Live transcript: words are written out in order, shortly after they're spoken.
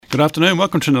Good afternoon.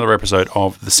 Welcome to another episode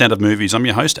of The Sound of Movies. I'm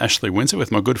your host, Ashley Windsor,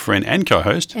 with my good friend and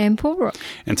co-host, and Paul Rock.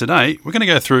 And today we're going to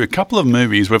go through a couple of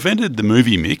movies. We've ended the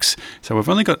movie mix, so we've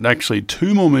only got actually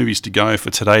 2 more movies to go for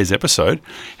today's episode.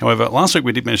 However, last week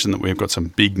we did mention that we've got some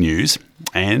big news,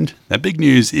 and that big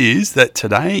news is that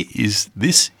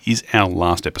this is our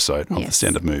last episode of The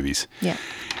Sound of Movies. Yeah.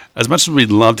 As much as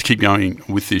we'd love to keep going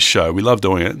with this show, we love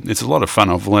doing it. It's a lot of fun.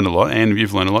 I've learned a lot, and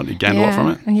you've learned a lot. You gained a lot from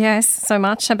it. Yes, so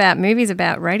much about movies,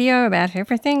 about radio, about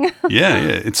everything. Yeah.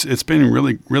 It's been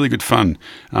really, really good fun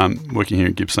working here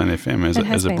at Gippsland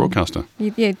FM as a broadcaster.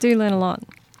 You do learn a lot.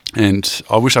 And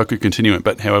I wish I could continue it,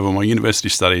 but however, my university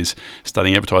studies,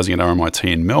 studying advertising at RMIT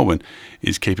in Melbourne,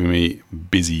 is keeping me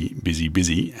busy,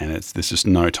 and there's just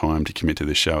no time to commit to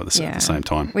this show at the same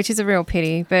time. Which is a real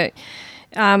pity, but...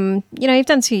 you've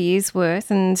done 2 years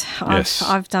worth, and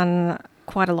I've done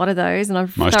quite a lot of those, and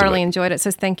I've thoroughly enjoyed it.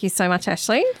 So thank you so much,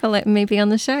 Ashley, for letting me be on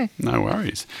the show. No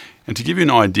worries. And to give you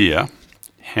an idea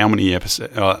how many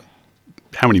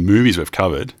movies we've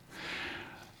covered,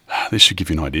 this should give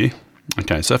you an idea.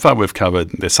 Okay, so far we've covered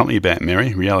There's Something About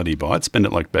Mary, Reality Bites, Spend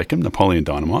It Like Beckham, Napoleon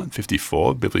Dynamite,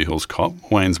 54, Beverly Hills Cop,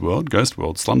 Wayne's World, Ghost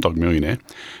World, Slumdog Millionaire,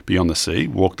 Beyond the Sea,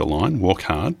 Walk the Line, Walk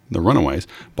Hard, The Runaways,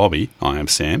 Bobby, I Am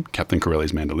Sam, Captain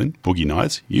Corelli's Mandolin, Boogie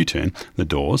Nights, U-Turn, The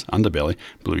Doors, Underbelly,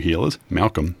 Blue Heelers,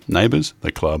 Malcolm, Neighbours,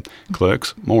 The Club,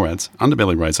 Clerks, Mallrats,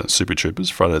 Underbelly Razor, Super Troopers,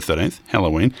 Friday the 13th,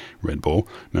 Halloween, Red Ball,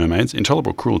 Mermaids,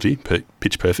 Intolerable Cruelty,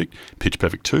 Pitch Perfect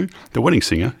 2, The Wedding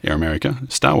Singer, Air America,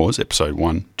 Star Wars Episode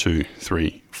 1, 2,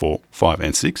 3, 4, 5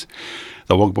 and 6,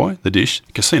 The Wog Boy, The Dish,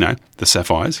 Casino, The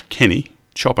Sapphires, Kenny,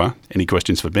 Chopper, Any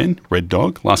Questions for Ben, Red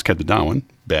Dog, Last Cab to Darwin,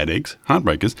 Bad Eggs,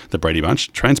 Heartbreakers, The Brady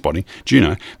Bunch, Trainspotting,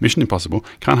 Juno, Mission Impossible,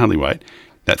 Can't Hardly Wait,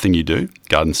 That Thing You Do,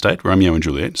 Garden State, Romeo and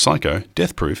Juliet, Psycho,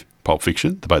 Death Proof, Pulp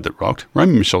Fiction, The Boat That Rocked,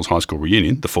 Romy and Michelle's High School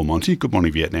Reunion, The Full Monty, Good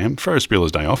Morning Vietnam, Ferris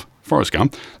Bueller's Day Off, Forrest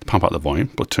Gump, Pump Up the Volume,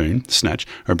 Platoon, Snatch,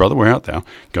 Oh Brother, Where Art Thou,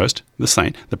 Ghost, The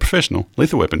Saint, The Professional,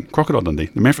 Lethal Weapon, Crocodile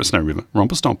Dundee, The Man from Snow River,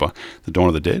 Romper Stomper, The Dawn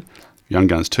of the Dead, Young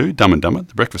Guns 2, Dumb and Dumber,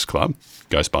 The Breakfast Club,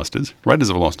 Ghostbusters, Raiders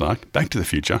of the Lost Ark, Back to the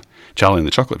Future, Charlie and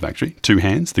the Chocolate Factory, Two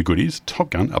Hands, The Goodies,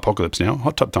 Top Gun, Apocalypse Now,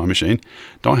 Hot Tub Time Machine,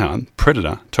 Die Hard,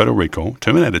 Predator, Total Recall,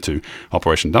 Terminator 2,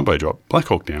 Operation Dumbo Drop, Black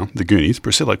Hawk Down, The Goonies,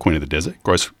 Priscilla, Queen of the Desert,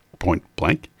 Gross Point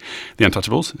Blank, The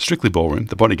Untouchables, Strictly Ballroom,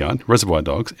 The Bodyguard, Reservoir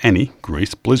Dogs, Annie,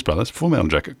 Grease, Blues Brothers, Full Metal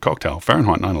Jacket, Cocktail,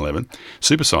 Fahrenheit 9/11,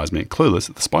 Super Size Me,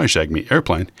 Clueless, The Spy Who Shagged Me,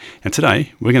 Airplane, and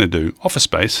today we're going to do Office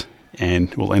Space,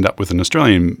 and we'll end up with an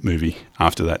Australian movie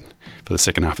after that for the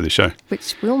second half of the show.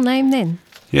 Which we'll name then.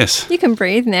 Yes. You can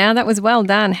breathe now. That was well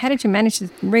done. How did you manage to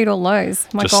read all those?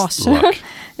 My gosh. Luck.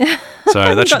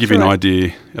 So that should give you an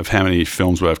idea of how many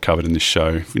films we've covered in this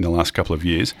show in the last couple of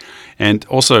years. And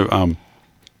also,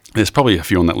 there's probably a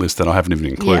few on that list that I haven't even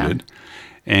included.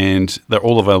 Yeah. And they're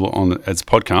all available as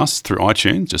podcasts through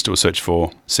iTunes. Just do a search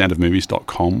for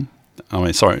soundofmovies.com.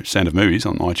 Sound of Movies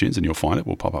on iTunes, and you'll find it.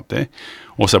 Will pop up there.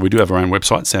 Also, we do have our own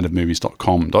website,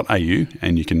 soundofmovies.com.au,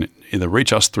 and you can either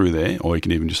reach us through there, or you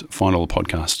can even just find all the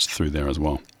podcasts through there as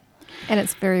well. And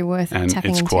it's very worth tapping into.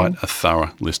 And it's quite a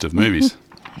thorough list of movies.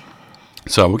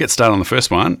 So we'll get started on the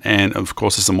first one, and of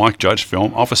course it's a Mike Judge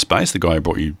film, Office Space, the guy who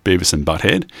brought you Beavis and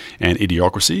Butthead and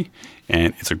Idiocracy,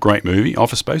 and it's a great movie.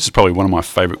 Office Space is probably one of my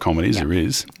favourite comedies there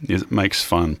is. It makes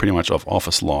fun pretty much of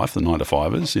office life, the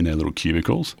 9-to-5ers in their little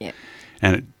cubicles,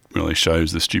 and it really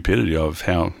shows the stupidity of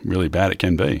how really bad it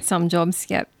can be. Some jobs,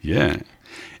 Yeah.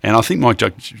 And I think Mike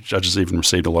Judge has even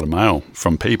received a lot of mail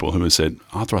from people who have said,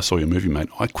 after I saw your movie, mate,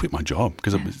 I quit my job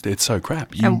because it's so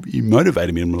crap. You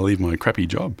motivated me to leave my crappy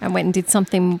job. And went and did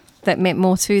something that meant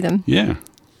more to them. Yeah.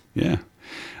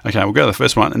 Okay, we'll go to the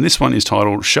first one. And this one is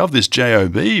titled Shove This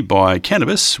J.O.B. by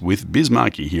Cannabis with Biz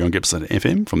Markie here on Gippsland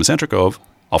FM from the soundtrack of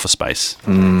Office Space.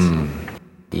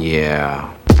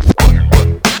 Yeah.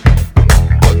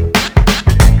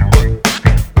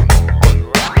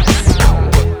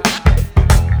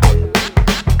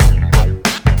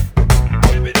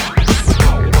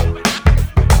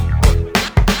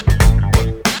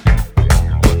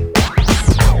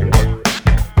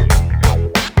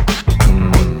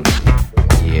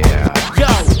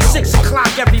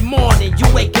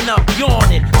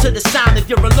 To the sound of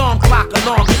your alarm clock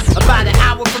alarming. About an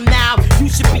hour from now, you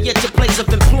should be at your place of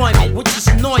employment, which is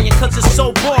annoying cause it's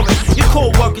so boring. Your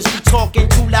co-workers be talking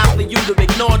too loud for you to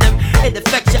ignore them. It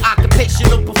affects your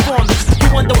occupational performance.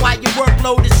 You wonder why your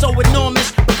workload is so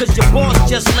enormous, because your boss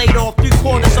just laid off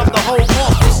 3/4 of the whole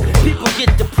office. People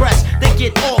get depressed, they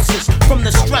get ulcers from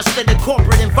the stress that the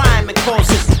corporate environment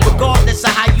causes. Regardless of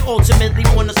how you ultimately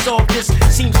want to solve this,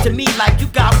 seems to me like you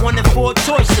got 1 of 4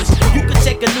 choices. You could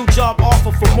take a new job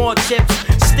offer for more tips,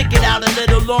 stick it out a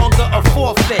little longer or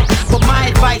forfeit. But my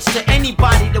advice to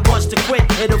anybody that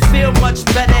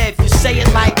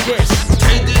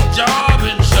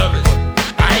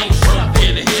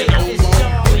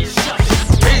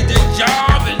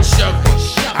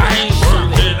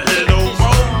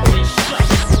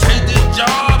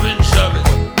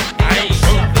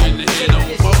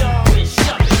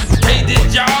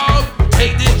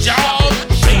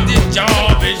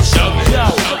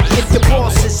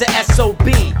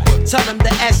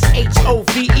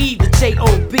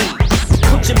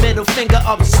your middle finger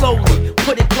up slowly.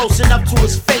 Put it close enough to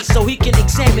his face so he can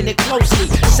examine it closely.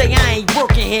 Say I ain't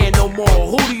working here no more.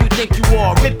 Who do you think you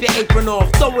are? Rip your apron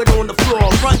off, throw it on the floor.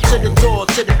 Run to the door,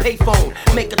 to the payphone.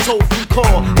 Make a toll-free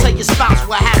call. Tell your spouse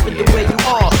what happened to where you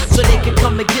are, so they can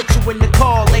come and get you in the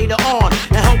car later on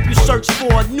and help you search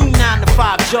for a new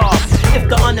 9-to-5 job. If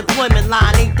the unemployment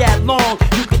line ain't that long,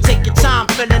 you can take your time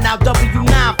filling out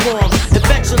W-9 forms.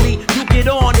 Eventually, you get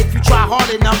on if you try hard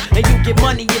enough, and you get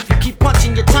money if you keep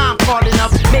punching your time card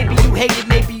enough. Maybe you hate it,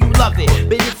 maybe you love it,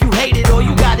 but if you hate it, all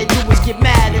you gotta do is get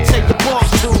mad and tell your boss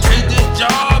to take this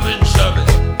job and shove it.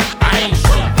 I ain't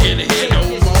working here no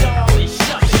more.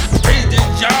 Take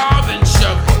this job and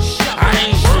shove it. I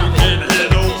ain't working here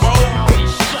no more.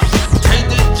 Take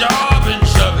this job and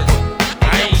shove it. I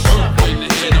ain't working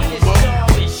here no more.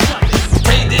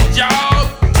 Take this job,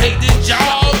 take this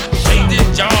job, take this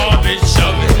job and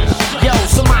shove it. Yo,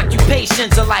 some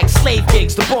occupations are like slave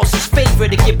gigs. The boss's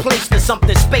favorite to get placed in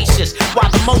something spacious, while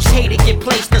the most hated get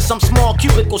placed in some small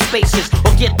cubicle spaces,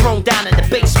 or get thrown down in the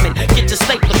basement, get your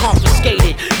stapler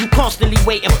confiscated. You constantly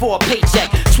waiting for a paycheck.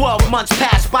 12 months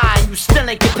pass by and you still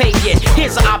ain't get paid yet.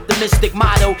 Here's an optimistic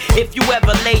motto: if you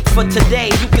ever late for today,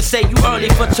 you can say you early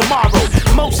for tomorrow.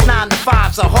 Most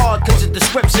 9-to-5s are hard cause the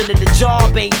description of the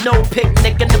job ain't no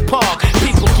picnic in the park.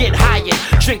 People get hired,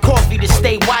 drink coffee to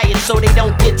stay wired so they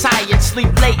don't get tired,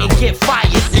 sleep late and get fired.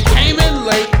 You came in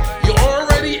late, you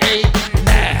already ate.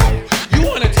 Now, you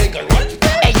wanna take a lunch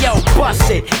break? Hey yo, bust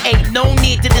it, ain't no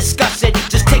need to discuss it.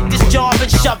 Just take this job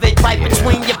and shove it right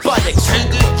between your buttocks.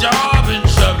 Take this job and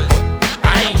shove it.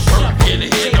 I ain't working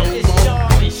here no more.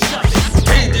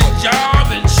 Take this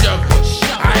job and shove it.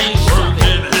 I ain't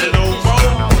working here no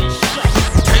more.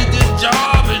 Take this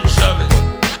job and shove it.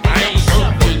 I ain't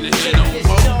working here no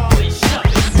more.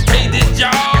 Take this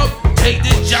job, take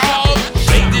this job,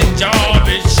 take this job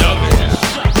and shove it.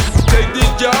 Take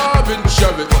this job and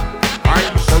shove it. I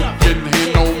ain't working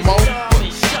here no more.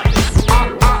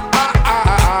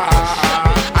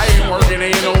 I ain't working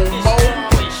here no more.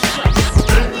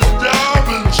 Take this job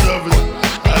and shove it.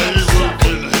 I ain't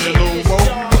working here no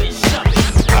more.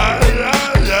 I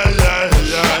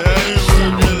ain't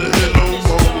working here no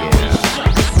more.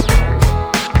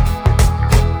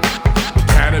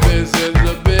 Cannabis in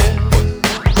the bed.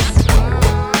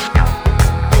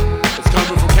 It's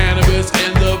coming from cannabis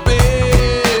in the bed.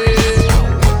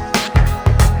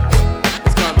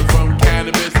 It's coming from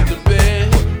cannabis in the bed.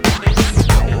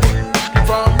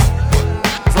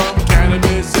 From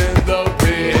cannabis in the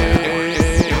bed.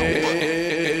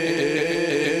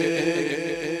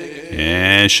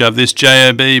 Yeah, Shove This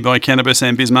J.O.B. by Cannabis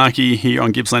and Bismarcky here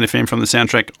on Gippsland FM from the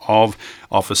soundtrack of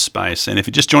Office Space. And if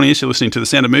you're just joining us, you're listening to The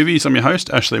Sound of Movies. I'm your host,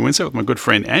 Ashley Winsett, with my good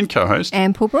friend and co-host,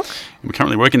 Anne Pulbrook. And we're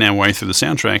currently working our way through the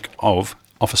soundtrack of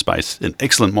Office Space, an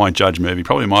excellent Mike Judge movie,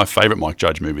 probably my favourite Mike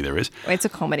Judge movie there is. It's a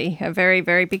comedy, a very,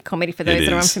 very big comedy for those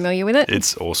that are unfamiliar with it.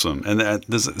 It's awesome. And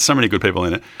there's so many good people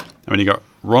in it. I mean, you got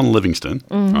Ron Livingston,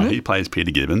 right, he plays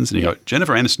Peter Gibbons, and you got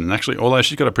Jennifer Aniston, actually, although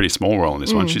she's got a pretty small role in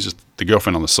this one, she's just the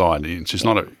girlfriend on the side, and she's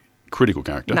not a critical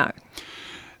character. No.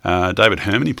 David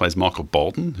Herman, he plays Michael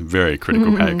Bolton, very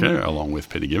critical character, along with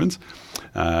Peter Gibbons.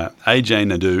 AJ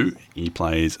Nadeau, he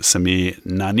plays Samir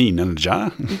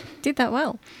Nanijah. You did that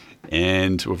well.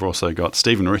 And we've also got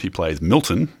Stephen Root, he plays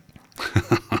Milton.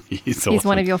 He's awesome.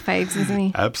 one of your faves, isn't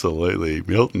he? Absolutely.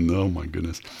 Milton, oh my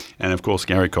goodness. And of course,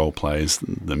 Gary Cole plays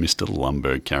the Mr.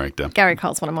 Lumbergh character. Gary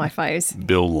Cole's one of my faves.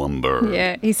 Bill Lumbergh.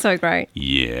 Yeah, he's so great.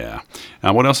 Yeah.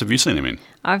 What else have you seen him in?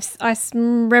 I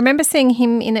remember seeing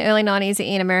him in the early 90s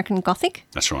in American Gothic.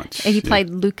 That's right. He played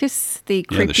Lucas, the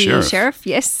creepy sheriff.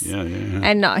 Yes. Yeah.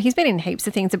 And he's been in heaps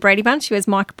of things. The Brady Bunch. He was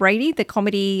Mike Brady, the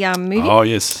comedy movie. Oh,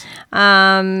 yes.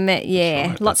 Yeah,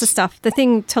 right, lots of stuff. The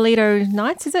thing, Toledo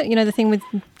Nights, is it? You know, the thing with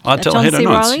John C.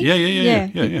 Reilly?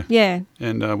 Yeah.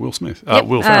 And Will Smith. Yep.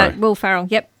 Will Ferrell. Will Ferrell,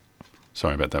 yep.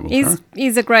 Sorry about that, Will Ferrell.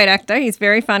 He's a great actor. He's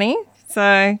very funny.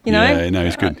 So, you know. Yeah, no,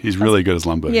 he's good. He's really good as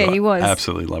Lumbergh. Yeah, he was. I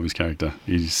absolutely love his character.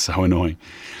 He's so annoying.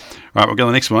 Right, we'll go to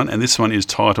the next one, and this one is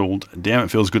titled Damn It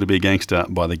Feels Good to Be a Gangster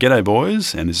by the Ghetto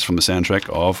Boys, and this is from the soundtrack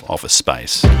of Office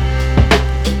Space.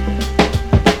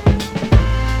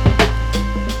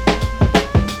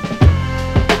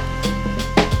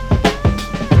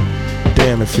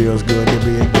 Damn, it feels good to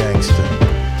be a gangster.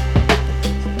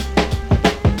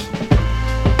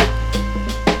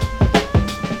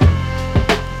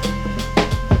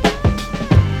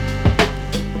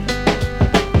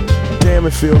 Damn,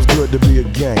 it feels good to be a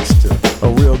gangster. A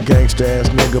real gangster ass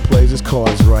nigga plays his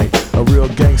cards right. A real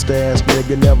gangster ass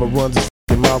nigga never runs his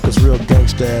f***ing mouth, cause real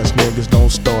gangster ass niggas don't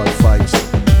start fights.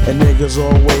 And niggas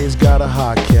always got a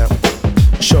high cap,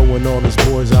 showing all his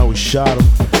boys how we shot him.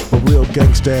 But real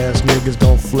gangsta ass niggas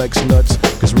don't flex nuts,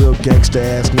 cause real gangsta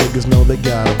ass niggas know they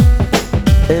got 'em.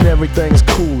 And everything's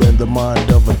cool in the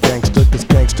mind of a gangster, cause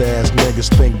gangsta ass niggas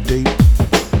think deep.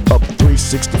 Up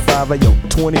 365, ayo,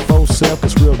 24/7,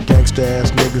 cause real gangsta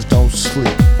ass niggas don't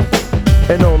sleep.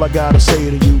 And all I gotta say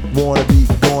to you, wanna be,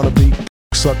 gonna be,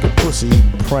 sucking pussy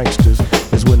eating pranksters,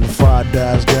 is when the fire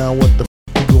dies down, what the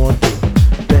f you gonna do?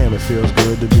 Damn, it feels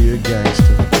good to be a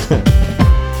gangster.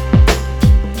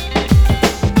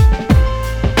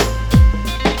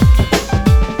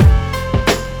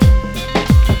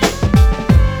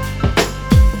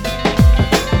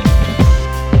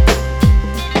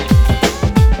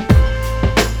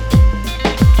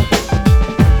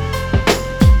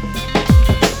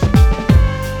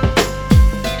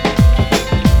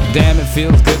 Damn, it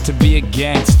feels good to be a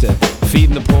gangster,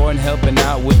 feeding the poor and helping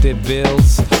out with their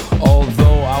bills.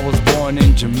 Although I was born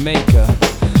in Jamaica,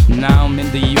 now I'm in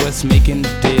the US making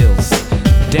deals.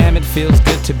 Damn, it feels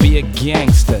good to be a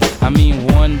gangster, I mean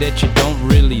one that you don't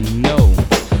really know.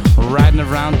 Riding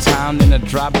around town in a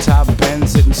drop-top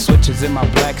Benz, hitting switches in my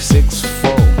black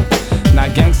 6'4". Now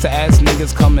gangsta ass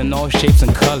niggas come in all shapes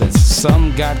and colors.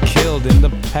 Some got killed in the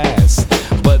past,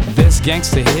 but this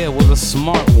gangster here was a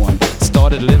smart one.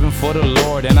 Started living for the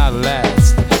Lord and I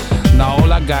last. Now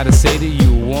all I gotta say to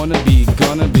you, wanna be,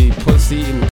 gonna be, pussy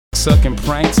and sucking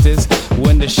pranksters.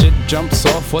 When the shit jumps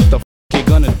off, what the f you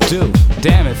gonna do?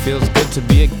 Damn, it feels good to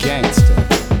be a gangster.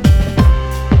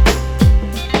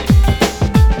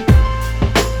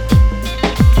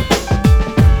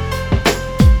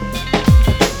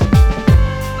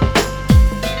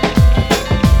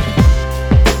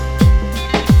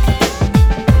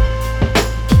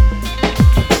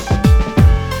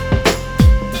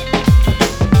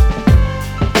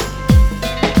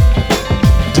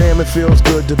 It feels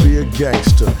good to be a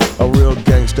gangster. A real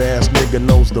gangsta ass nigga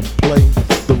knows the play.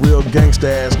 The real gangsta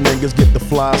ass niggas get the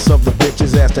flies of the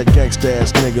bitches. Ask that gangsta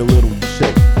ass nigga little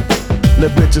shake. The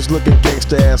bitches look at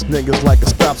gangsta ass niggas like a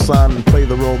stop sign and play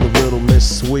the role of Little Miss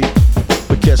Sweet.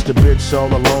 But catch the bitch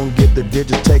all alone, get the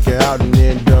digits, take her out and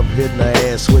end up hitting her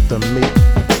ass with the meat.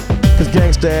 Cause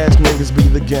gangsta ass niggas be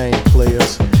the game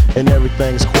players, and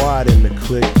everything's quiet in the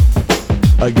clique.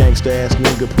 A gangsta ass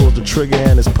nigga pulls the trigger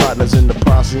and his partners in the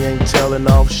posse ain't telling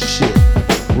off shit.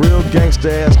 Real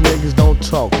gangsta ass niggas don't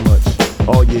talk much.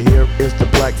 All you hear is the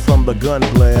black from the gun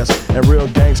blast. And real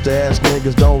gangsta ass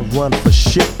niggas don't run for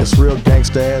shit, cause real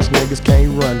gangsta ass niggas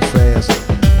can't run fast.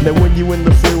 Now when you in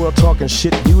the free world talking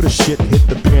shit, you the shit, hit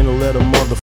the pin and let a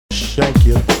motherfucker shank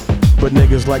you. But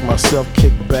niggas like myself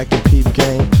kick back and peep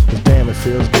game, cause damn it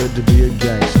feels good to be a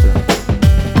gangster.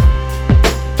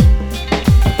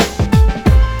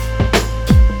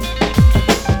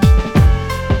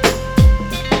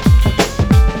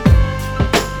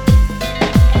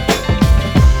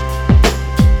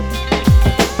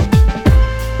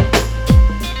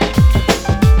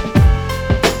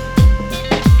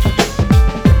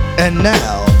 And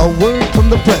now, a word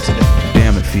from the president.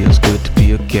 Damn, it feels good to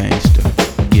be a gangster.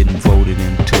 Getting voted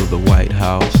into the White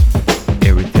House.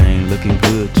 Everything looking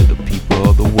good to the people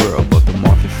of the world, but the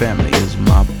Murphy family is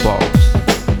my boss.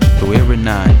 So every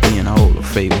now and then I hold a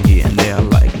favor here and there,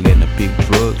 like letting a big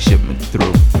drug shipment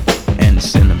through and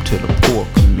send them to the poor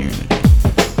community,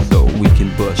 so we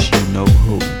can bust you know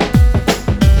who.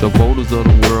 So voters of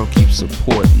the world keep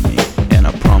supporting me, and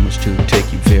I promise to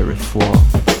take you very far.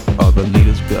 Other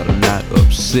leaders better not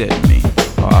upset me,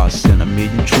 or I'll send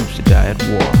 1,000,000 troops to die at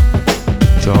war.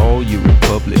 To all you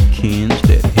Republicans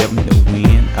that helped me to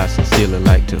win, I sincerely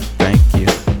like to thank you,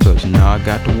 cause now I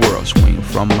got the world swinging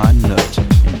from my nuts,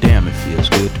 and damn, it feels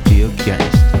good to be a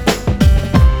gangster.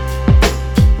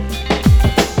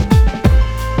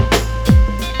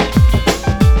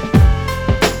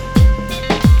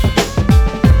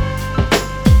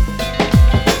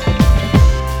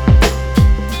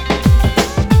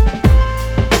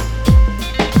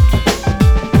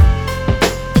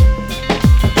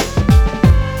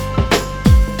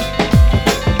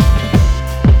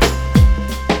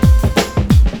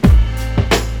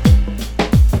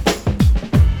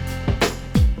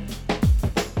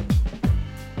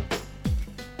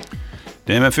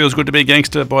 Damn, it feels good to be a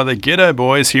gangster by the Ghetto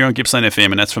Boys here on Gippsland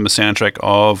FM, and that's from the soundtrack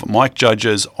of Mike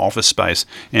Judge's Office Space.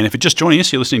 And if you're just joining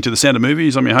us, you're listening to The Sound of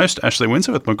Movies. I'm your host, Ashley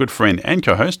Windsor, with my good friend and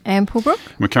co-host, Anne Pulbrook.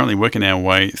 We're currently working our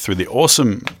way through the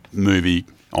awesome movie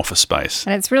Office Space.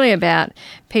 And it's really about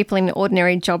people in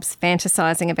ordinary jobs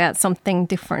fantasizing about something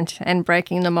different and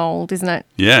breaking the mold, isn't it?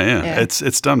 Yeah.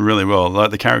 It's done really well.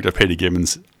 Like the character of Peter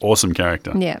Gibbons, awesome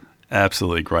character. Yeah.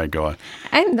 Absolutely great guy.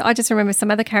 And I just remember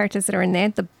some other characters that are in there.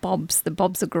 The Bobs. The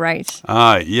Bobs are great.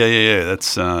 Ah, yeah.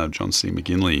 That's John C.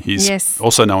 McGinley. He's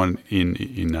also known in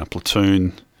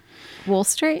Platoon. Wall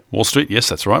Street? Wall Street, yes,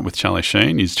 that's right, with Charlie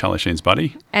Sheen. He's Charlie Sheen's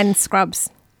buddy. And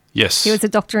Scrubs. Yes. He was a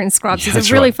doctor in Scrubs. Yeah,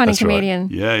 He's a really funny that's comedian.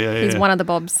 Right. Yeah. He's one of the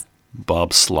Bobs.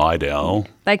 Bob Slidell.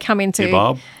 They come into... Hey,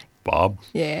 Bob.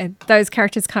 Yeah, those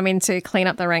characters come in to clean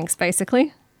up the ranks,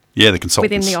 basically. Yeah, the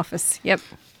consultants. Within the office, yep.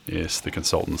 Yes, the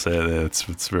consultants there.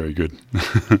 It's very good.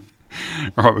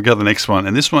 All right, we've got the next one.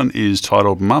 And this one is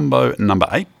titled Mambo No.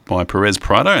 8 by Perez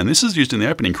Prado. And this is used in the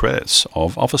opening credits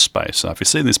of Office Space. So if you've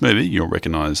seen this movie, you'll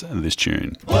recognise this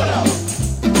tune.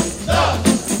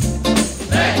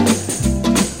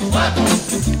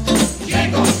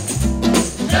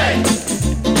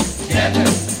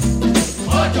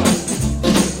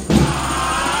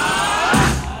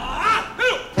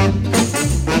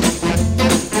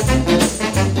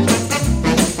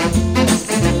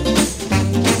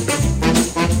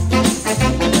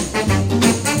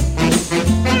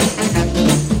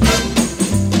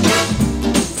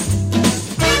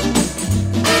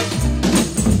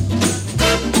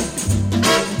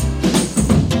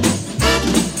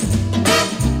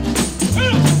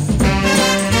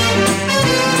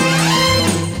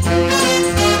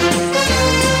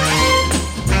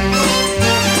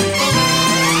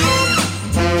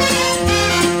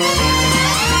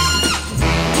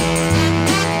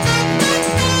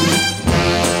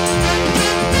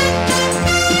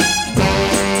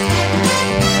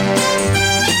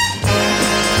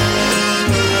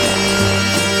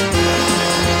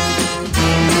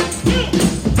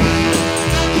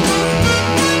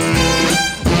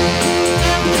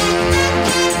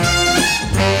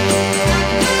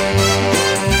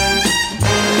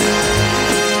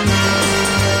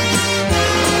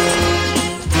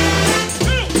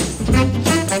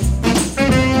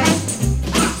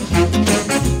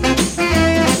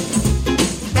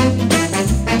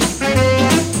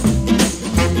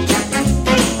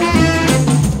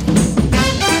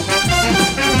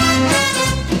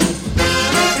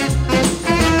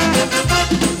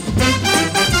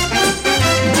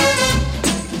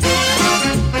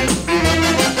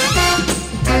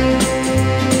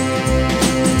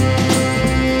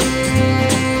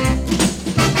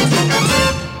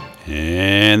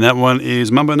 And that one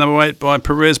is Mambo No. 8 by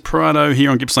Perez Prado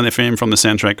here on Gippsland FM from the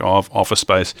soundtrack of Office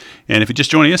Space. And if you're just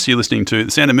joining us, you're listening to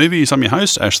The Sound of Movies. I'm your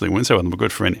host, Ashley Winslow, and my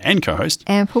good friend and co-host,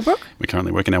 Anne Pulbrook. We're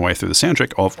currently working our way through the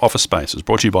soundtrack of Office Space. It's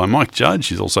brought to you by Mike Judge.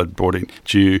 He's also brought in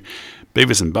to you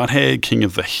Beavis and Butthead, King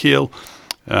of the Hill,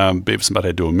 Beavis and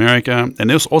Butthead Do America. And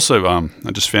there's also,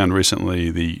 I just found recently,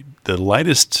 the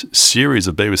latest series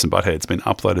of Beavis and Butthead has been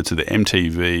uploaded to the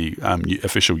MTV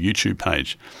official YouTube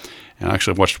page. And I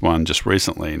actually watched one just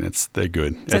recently, and they're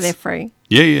good. So they're free?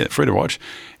 Yeah, free to watch.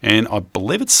 And I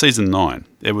believe it's season 9.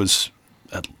 It was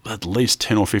at least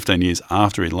 10 or 15 years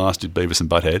after he last did Beavis and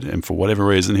Butthead, and for whatever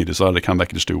reason, he decided to come back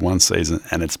and just do one season,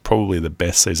 and it's probably the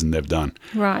best season they've done.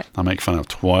 Right. I make fun of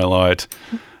Twilight,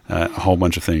 a whole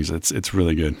bunch of things. It's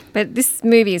really good. But this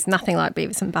movie is nothing like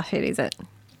Beavis and Butthead, is it?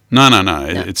 No.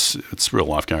 It's real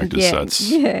life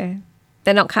characters. Yeah,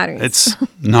 they're not cartoons.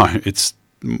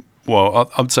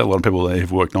 Well, I'd say a lot of people that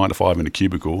have worked 9 to 5 in a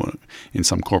cubicle in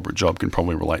some corporate job can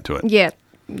probably relate to it.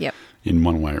 Yep. In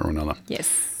one way or another.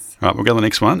 Yes. All right, we'll go to the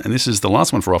next one, and this is the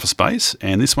last one for Office Space,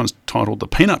 and this one's titled The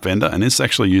Peanut Vendor, and it's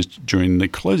actually used during the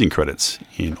closing credits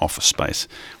in Office Space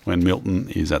when Milton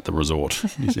is at the resort.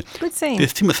 Good scene.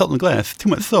 There's too much salt in the glass, too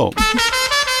much salt.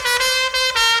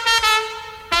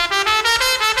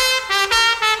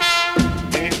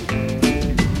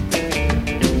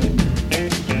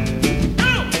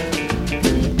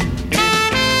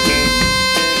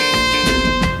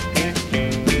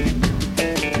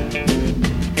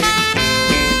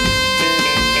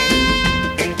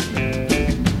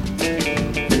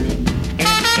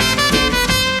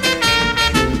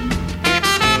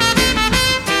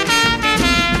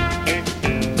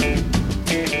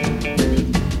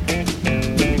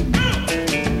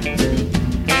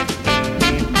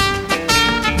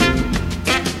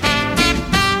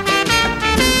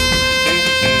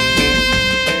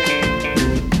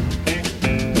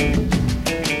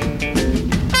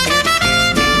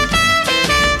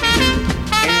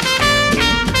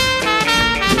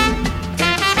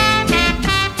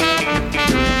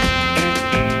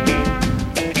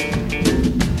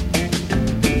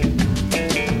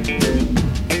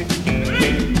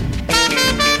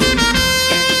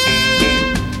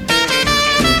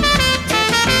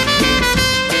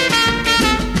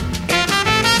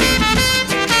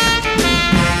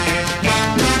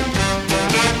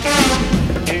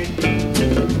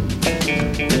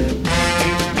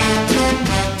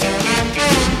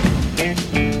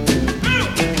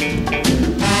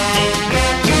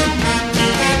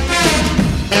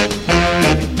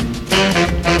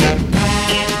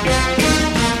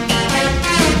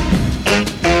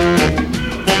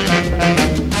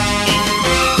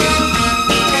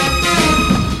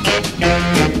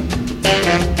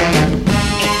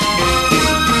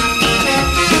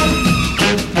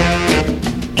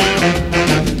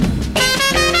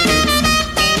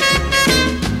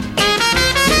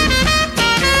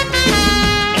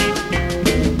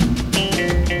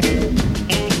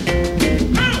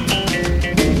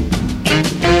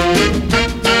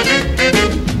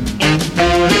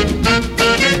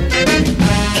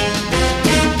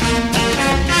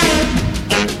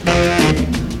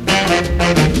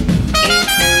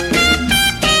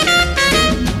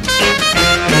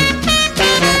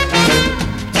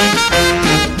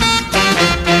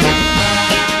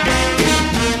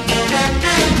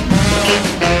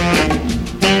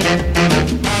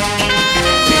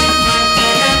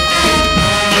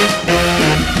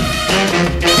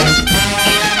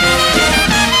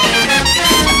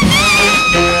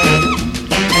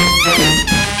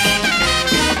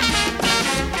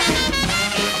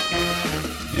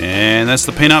 that's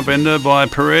The Peanut Vendor by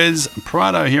Perez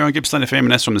Prado here on Gippsland FM,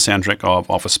 and that's from the soundtrack of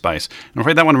Office Space. And I'm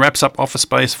afraid that one wraps up Office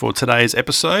Space for today's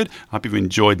episode. I hope you've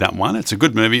enjoyed that one. It's a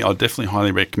good movie. I'll definitely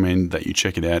highly recommend that you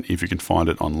check it out if you can find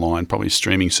it online. Probably a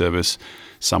streaming service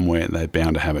somewhere. They're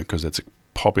bound to have it because it's a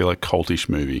popular cultish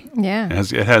movie. Yeah.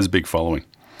 It has a big following.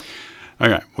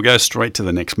 Okay, we'll go straight to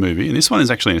the next movie. And this one is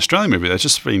actually an Australian movie that's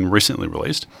just been recently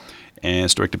released. And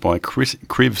it's directed by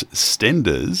Kriv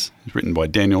Stenders. It's written by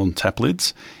Daniel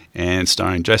Taplids. And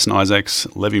starring Jason Isaacs,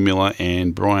 Levi Miller,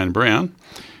 and Brian Brown.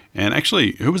 And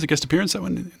actually, who was the guest appearance that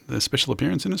one? The special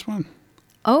appearance in this one?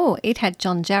 Oh, it had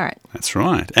John Jarratt. That's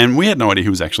right. And we had no idea who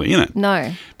was actually in it.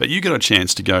 No. But you got a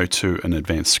chance to go to an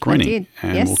advanced screening. I did,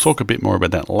 and yes. we'll talk a bit more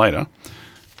about that later.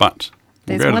 But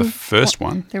we'll go to the first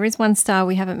one. There is one star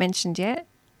we haven't mentioned yet.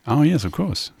 Oh, yes, of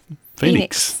course.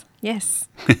 Phoenix. Yes.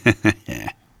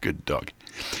 Yeah, good dog.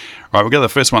 Right, we'll go to the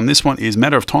first one. This one is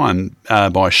Matter of Time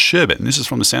by Sherbet. And this is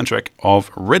from the soundtrack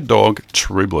of Red Dog,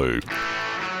 True Blue.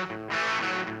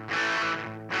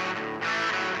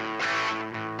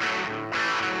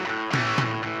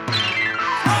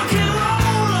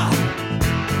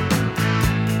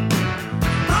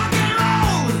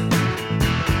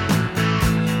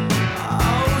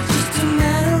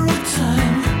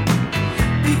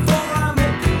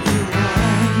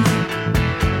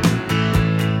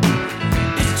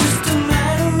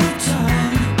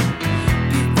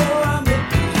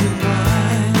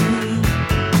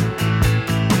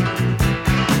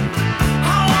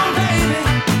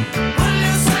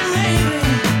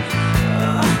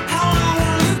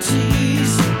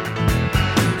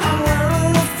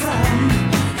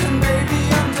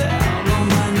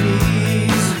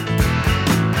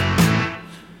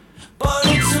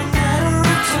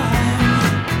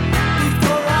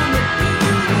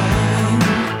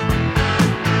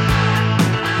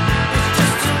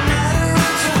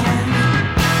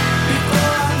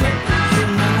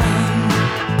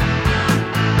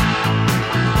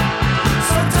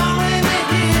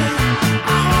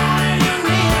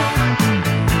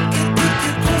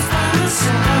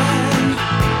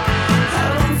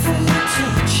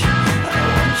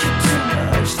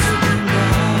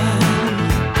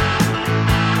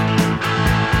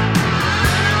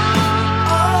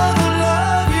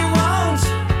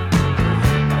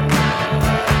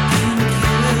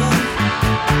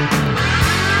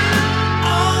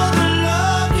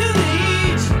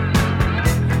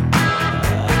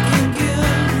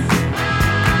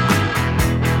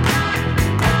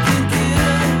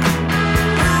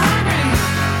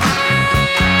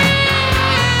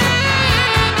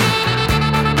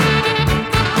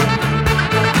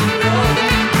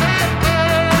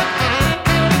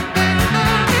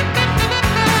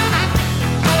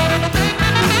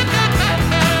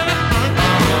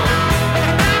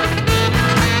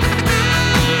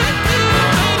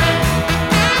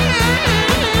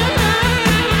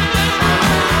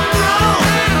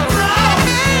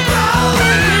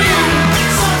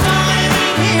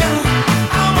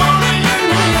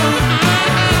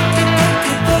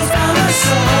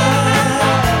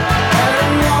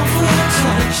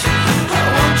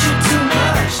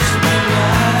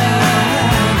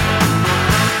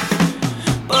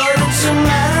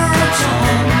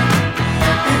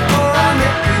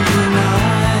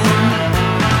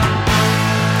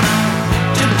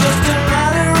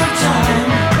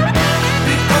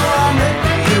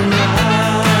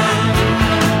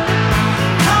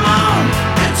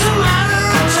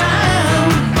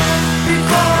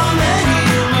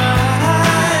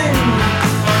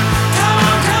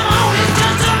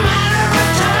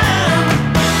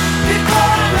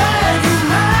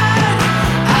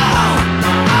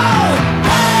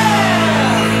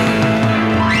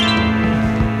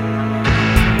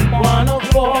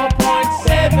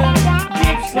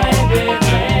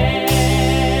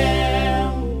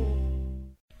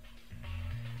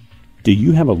 Do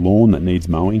you have a lawn that needs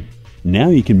mowing? Now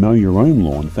you can mow your own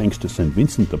lawn thanks to St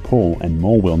Vincent de Paul and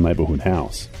Morwell Neighbourhood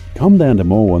House. Come down to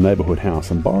Morwell Neighbourhood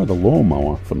House and borrow the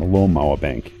lawnmower from the Lawnmower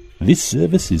Bank. This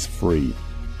service is free.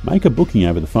 Make a booking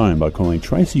over the phone by calling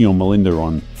Tracy or Melinda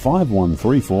on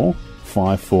 5134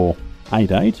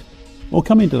 5488 or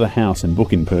come into the house and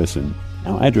book in person.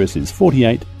 Our address is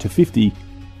 48 to 50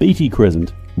 Beatty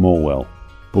Crescent, Morwell.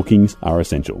 Bookings are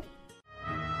essential.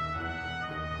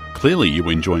 Clearly you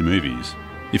enjoy movies.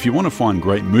 If you want to find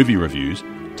great movie reviews,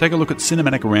 take a look at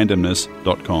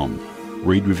cinematicrandomness.com.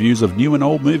 Read reviews of new and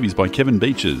old movies by Kevin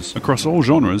Beaches across all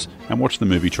genres and watch the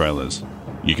movie trailers.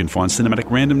 You can find Cinematic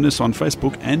Randomness on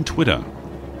Facebook and Twitter.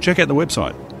 Check out the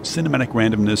website,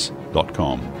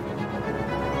 cinematicrandomness.com.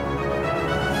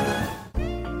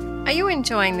 Are you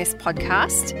enjoying this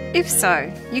podcast? If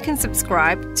so, you can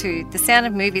subscribe to the Sound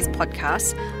of Movies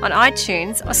podcast on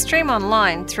iTunes or stream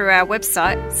online through our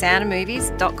website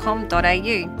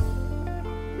soundofmovies.com.au.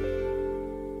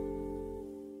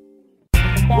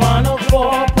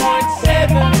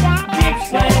 104.7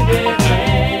 Gippsland FM.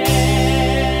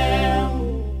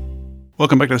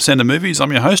 Welcome back to the Sound of Movies.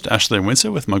 I'm your host, Ashley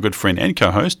Windsor, with my good friend and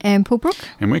co-host, Anne Paul Brooke.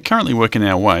 And we're currently working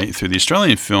our way through the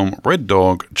Australian film Red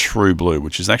Dog, True Blue,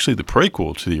 which is actually the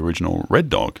prequel to the original Red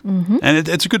Dog. Mm-hmm. And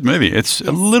it's a good movie. It's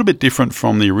a little bit different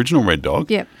from the original Red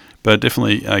Dog, but it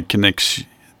definitely connects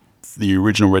the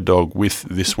original Red Dog with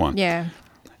this one. Yeah.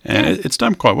 And it's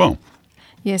done quite well.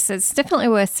 Yes, it's definitely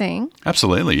worth seeing.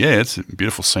 Absolutely, yeah. It's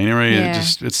beautiful scenery. Yeah.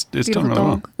 It's beautiful done really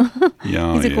dog. well.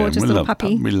 Yeah, He's a gorgeous little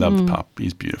puppy. We love the pup.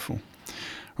 He's beautiful.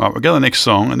 All right, we'll go to the next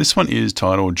song, and this one is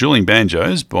titled Dueling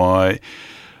Banjos by,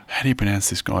 how do you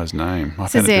pronounce this guy's name?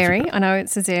 Cesare. I know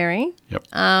it's Cesare. Yep.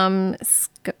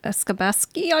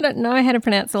 Skabaski. I don't know how to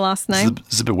pronounce the last name.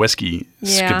 Zibaweski,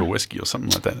 or something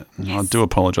like that. Yes. I do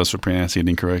apologise for pronouncing it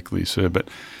incorrectly, sir, but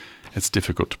it's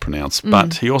difficult to pronounce.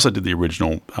 But he also did the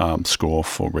original score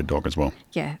for Red Dog as well.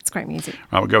 Yeah, it's great music. All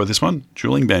right, we'll go with this one,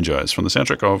 Dueling Banjos, from the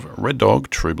soundtrack of Red Dog,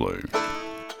 True Blue.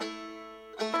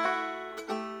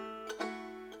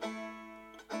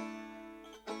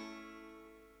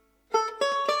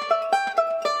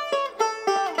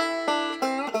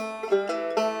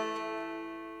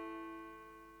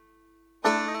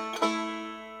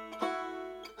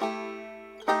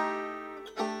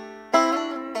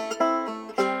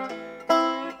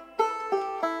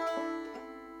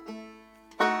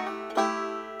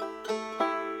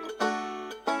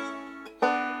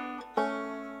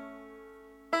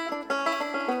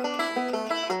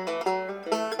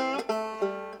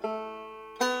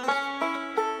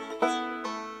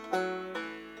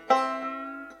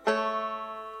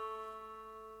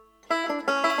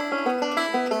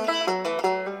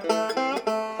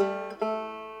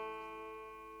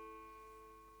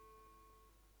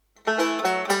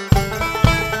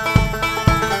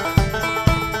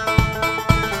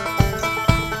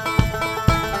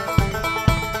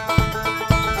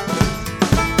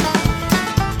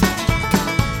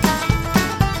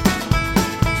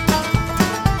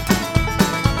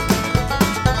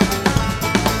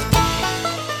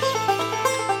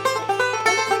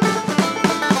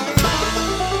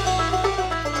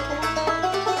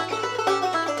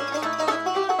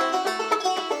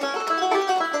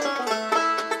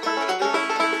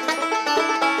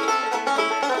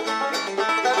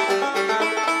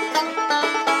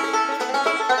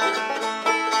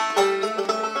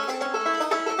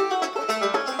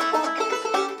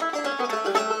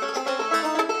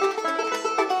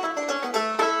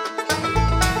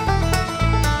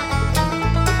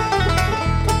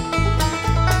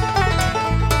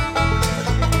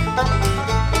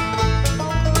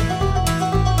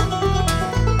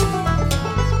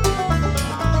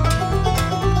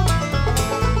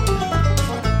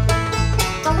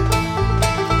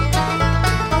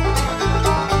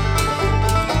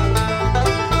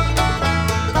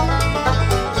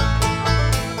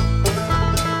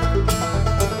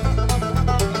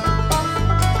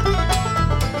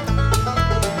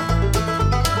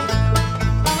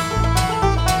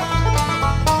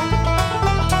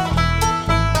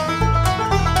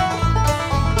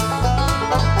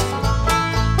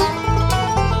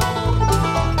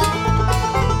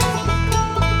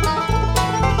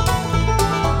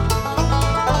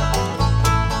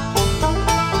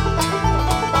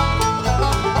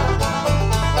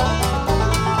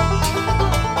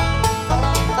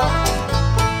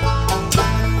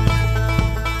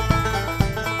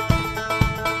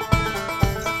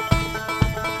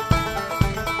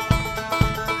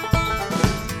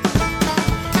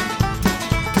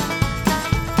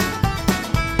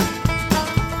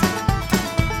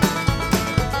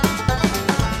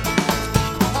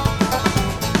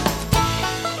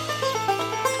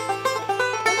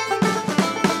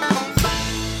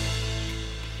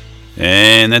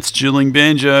 And that's Dueling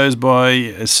Banjos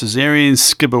by Cesarian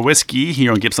Skibaweski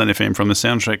here on Gippsland FM from the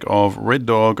soundtrack of Red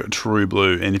Dog, True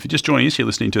Blue. And if you're just joining us, you're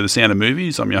listening to The Sound of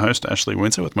Movies. I'm your host, Ashley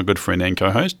Windsor, with my good friend and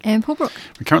co-host, Anne Paul Brooke.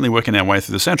 We're currently working our way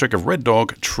through the soundtrack of Red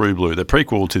Dog, True Blue, the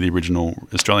prequel to the original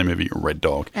Australian movie Red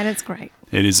Dog. And it's great.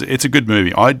 It's a good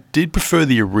movie. I did prefer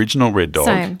the original Red Dog.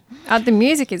 Same. The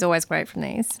music is always great from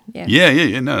these. Yeah.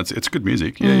 Yeah. No, it's good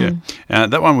music. Yeah.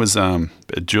 That one was a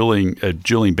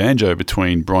dueling banjo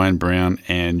between Brian Brown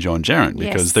and John Jarrett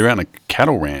because they're out on a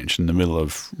cattle ranch in the middle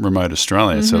of remote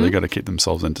Australia, so they've got to keep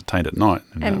themselves entertained at night.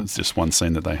 And it's just one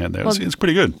scene that they had there. It's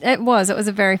pretty good. It was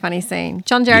a very funny scene.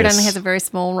 John Jarrett only has a very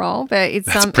small role, but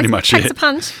it's pretty much it. Takes a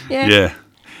punch. Yeah. Yeah.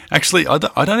 Actually, I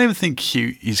don't even think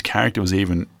his character was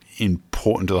even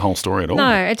important to the whole story at all.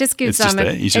 No, it just gives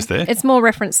He's just there. It's more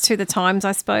reference to the times,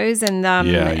 I suppose, and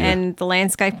and the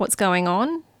landscape, what's going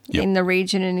on in the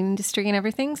region and industry and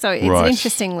everything. So it's an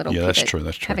interesting little that's true.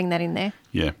 having that in there.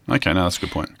 Yeah. Okay, no, that's a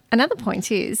good point. Another point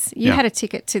is you had a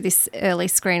ticket to this early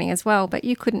screening as well, but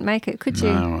you couldn't make it, could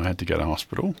you? No, I had to go to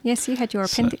hospital. Yes, you had your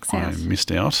appendix out. I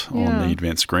missed out on the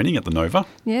advanced screening at the Nova.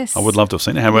 Yes. I would love to have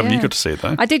seen it. However, you got to see it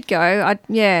though. I did go.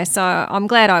 So I'm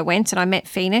glad I went and I met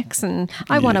Phoenix and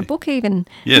I won a book even.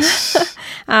 Yes.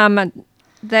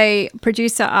 The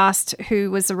producer asked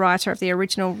who was the writer of the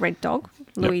original Red Dog,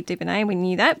 Louis Debonair. We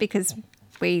knew that because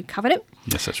we covered it.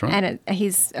 Yes, that's right. And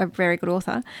he's a very good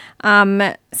author.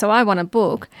 So I won a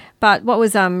book. But what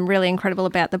was really incredible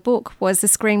about the book was the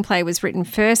screenplay was written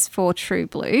first for True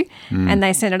Blue, and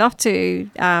they sent it off to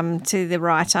the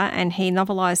writer, and he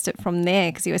novelised it from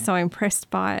there because he was so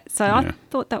impressed by it. So I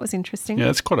thought that was interesting.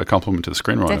 Yeah, it's quite a compliment to the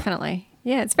screenwriter. Definitely.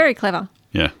 Yeah, it's very clever.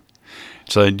 Yeah.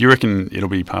 So do you reckon it'll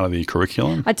be part of the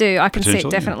curriculum? I do. I can see it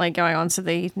definitely going on to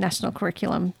the national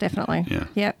curriculum, definitely. Yeah.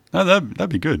 Yep. No, that'd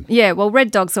be good. Yeah, well,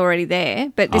 Red Dog's already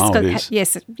there, but this it is?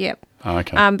 yes, yep. Oh,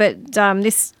 okay. But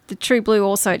the True Blue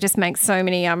also, it just makes so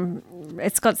many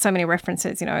it's got so many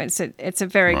references, you know. It's a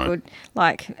very good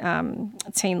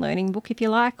teen learning book, if you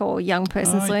like, or young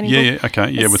person's learning book. Yeah, okay.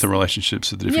 Yeah, with the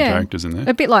relationships of the different characters in there.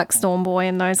 A bit like Stormboy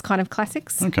and those kind of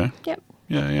classics. Okay. Yep.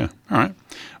 Yeah. All right.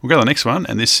 We'll go to the next one,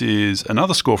 and this is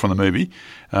another score from the movie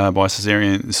by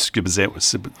Cezarian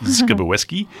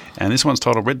Skiboweski, and this one's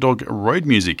titled Red Dog Road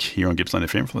Music here on Gippsland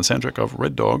FM from the soundtrack of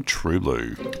Red Dog True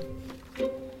Blue.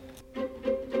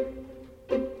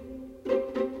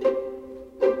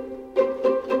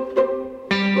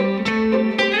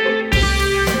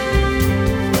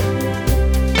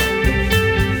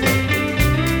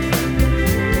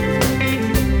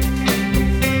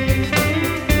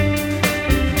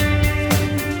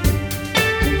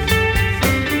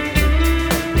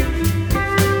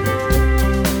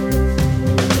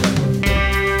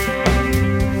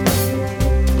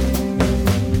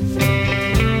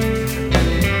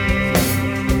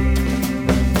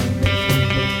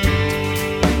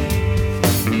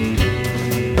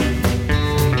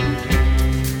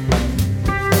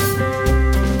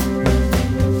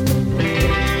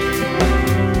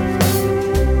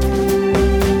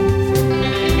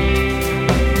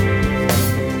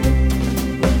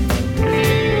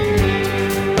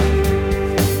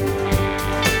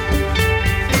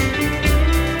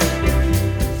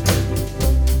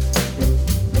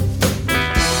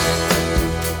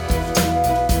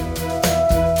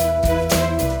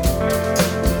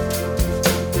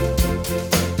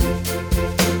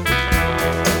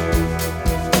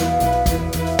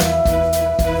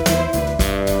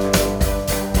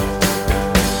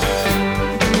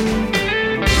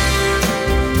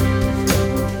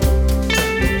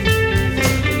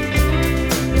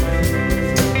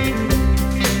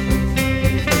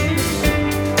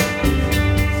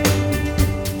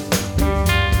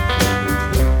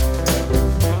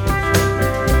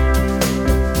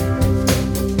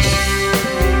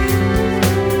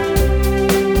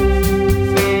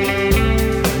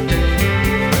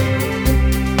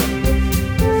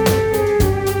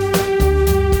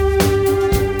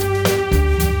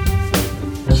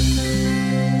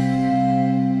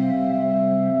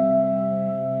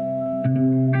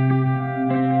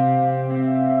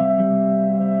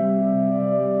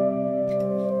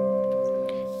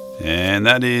 And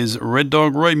that is Red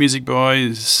Dog Road Music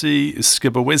by C.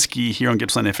 Skiboweski here on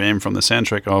Gippsland FM from the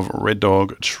soundtrack of Red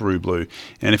Dog True Blue.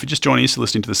 And if you're just joining us, you're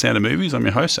listening to The Sound of Movies. I'm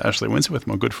your host, Ashley Windsor, with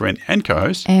my good friend and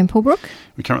co-host, Anne Paul Brook.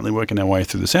 We're currently working our way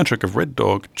through the soundtrack of Red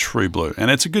Dog True Blue.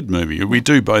 And it's a good movie. We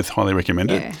do both highly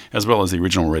recommend it, as well as the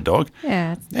original Red Dog.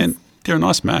 Yeah. And they're a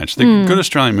nice match. They're good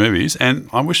Australian movies, and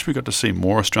I wish we got to see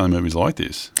more Australian movies like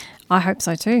this. I hope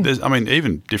so too.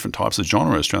 Even different types of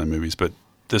genre Australian movies, but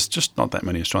there's just not that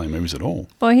many Australian movies at all.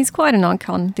 Well, he's quite an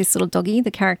icon, this little doggy,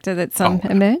 the character that's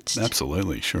emerged.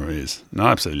 Absolutely, sure is. No,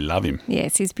 I absolutely love him.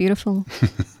 Yes, he's beautiful.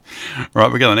 Right,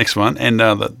 we go to the next one, and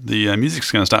the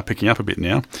music's going to start picking up a bit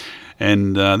now.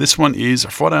 And this one is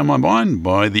Friday on My Mind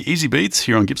by the Easy Beats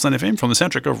here on Gippsland FM from the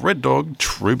soundtrack of Red Dog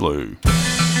True Blue.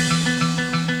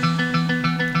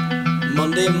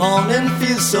 Monday morning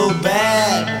feels so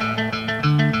bad.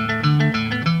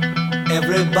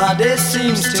 Everybody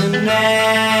seems to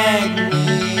nag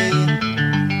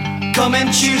me.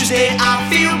 Coming Tuesday, I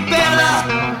feel better.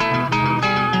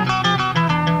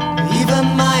 Even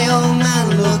my old man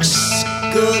looks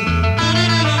good.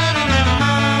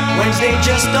 Wednesday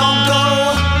just don't go.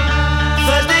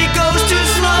 Thursday goes too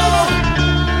slow.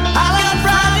 I got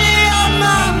Friday on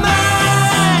my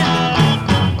mind.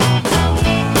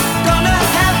 Gonna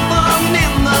have fun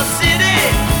in the city.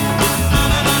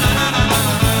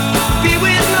 Be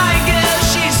with my girl,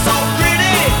 she's so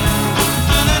pretty.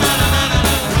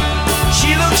 She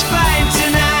looks fine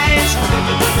tonight.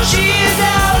 She is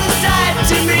out of sight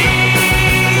to me.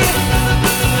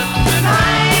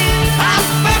 Tonight, I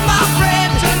spend my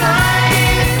friend.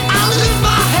 Tonight, I lose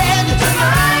my head.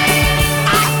 Tonight,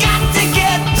 I got to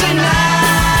get tonight.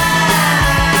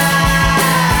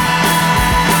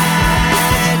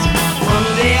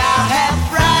 Monday I'll have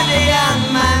Friday on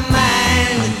my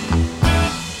mind.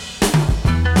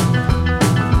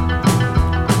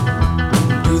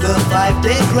 Do the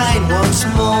 5-day grind once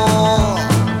more.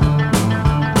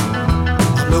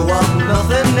 I know of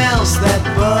nothing else that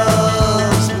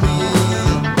bugs me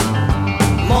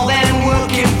more than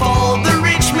working for the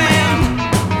rich man.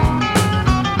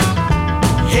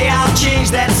 Hey, I'll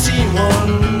change that scene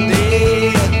one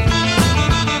day.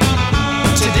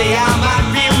 Today I might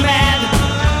be mad.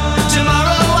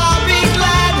 Tomorrow I'll be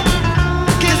glad.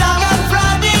 'Cause I got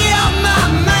Friday on my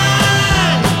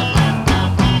mind.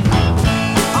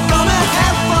 I'm gonna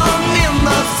have fun in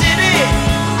the city.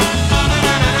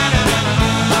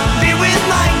 Be with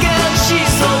my girl,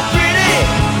 she's so pretty.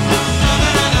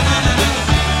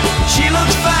 She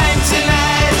looks fine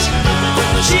tonight.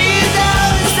 She's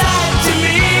out of sight to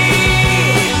me.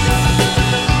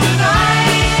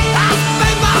 Tonight, I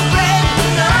spend my bread.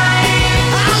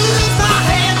 Tonight, I lose my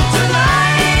head.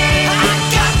 Tonight, I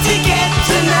got to get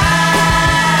tonight.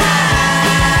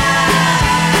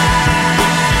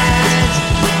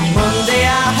 Monday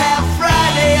I'll have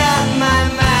Friday on my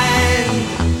mind.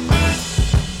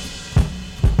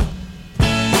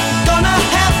 Gonna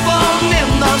have fun in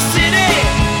the city.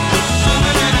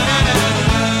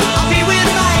 I'll be with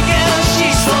my girl,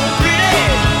 she's so pretty.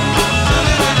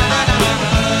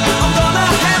 I'm gonna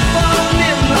have fun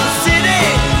in the city.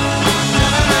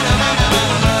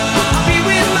 I'll be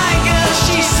with my girl,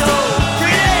 she's so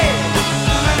pretty.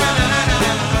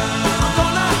 I'm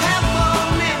gonna have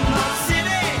fun in the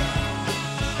city.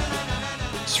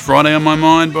 It's Friday on My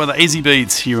Mind by the Easy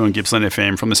Beats here on Gippsland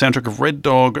FM from the soundtrack of Red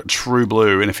Dog, True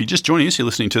Blue. And if you're just joining us, you're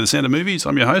listening to The Sound of Movies.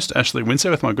 I'm your host, Ashley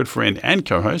Winsor, with my good friend and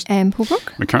co-host. And Paul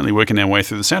Brook. We're currently working our way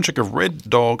through the soundtrack of Red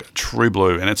Dog, True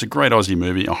Blue. And it's a great Aussie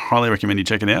movie. I highly recommend you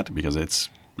check it out because it's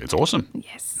awesome.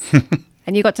 Yes.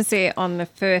 And you got to see it on the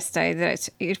first day that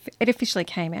it officially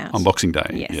came out. On Boxing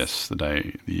Day, Yes.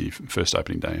 the first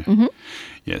opening day.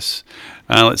 Yes.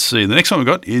 Let's see. The next one we've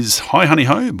got is Hi Honey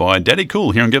Ho by Daddy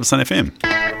Cool here on Gippsland FM.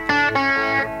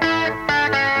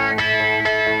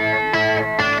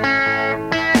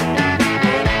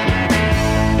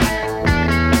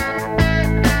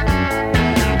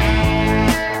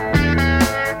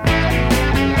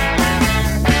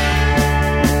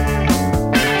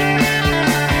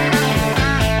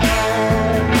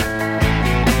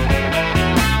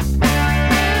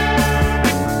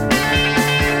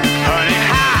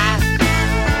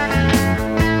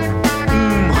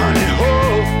 Honey, ho.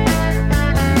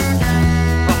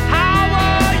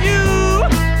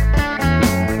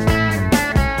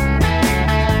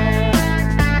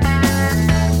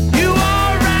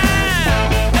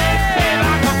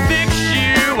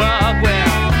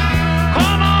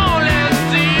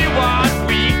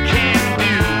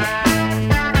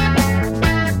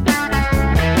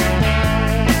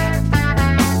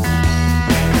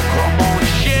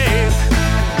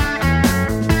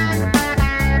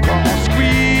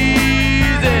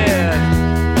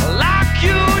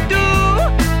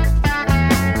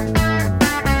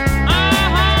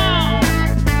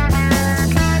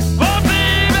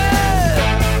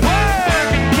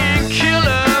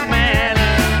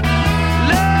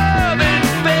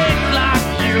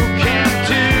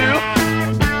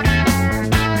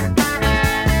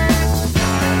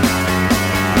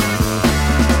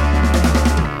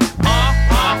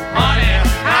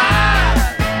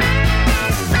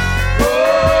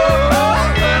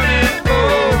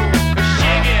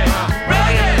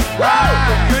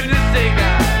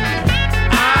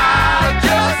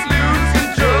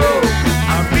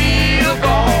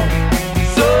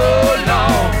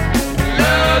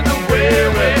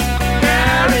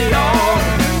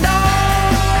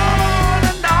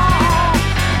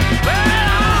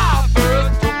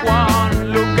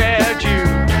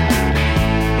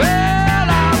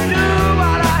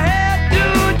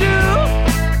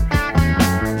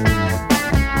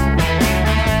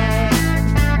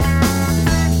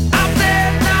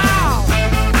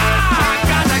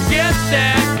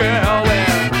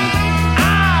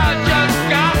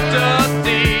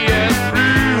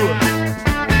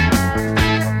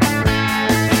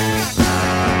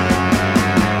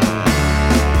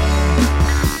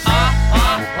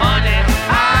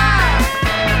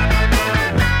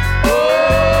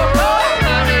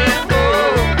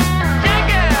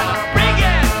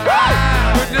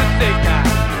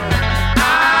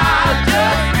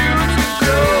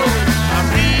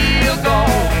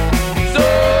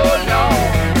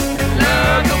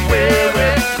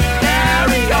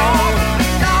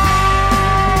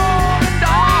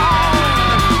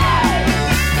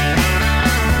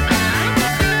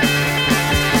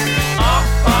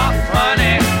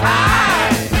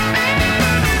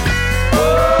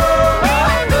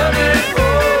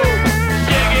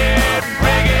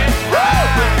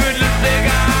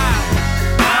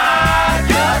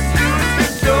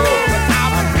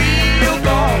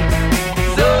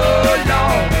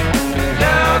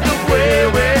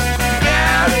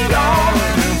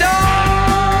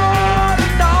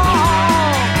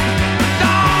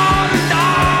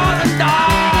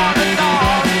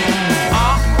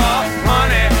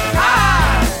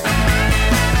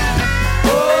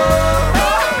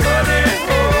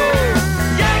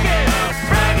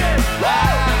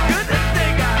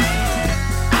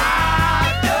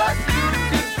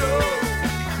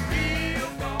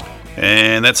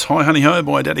 And that's Hi Honey Ho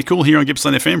by Daddy Cool here on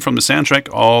Gippsland FM from the soundtrack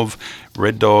of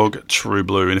Red Dog True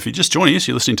Blue. And if you're just joining us,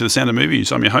 you're listening to The Sound of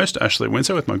Movies. I'm your host, Ashley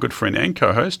Winsor, with my good friend and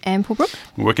co-host, And Paul Brook.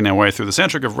 We're working our way through the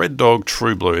soundtrack of Red Dog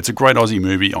True Blue. It's a great Aussie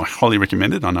movie. I highly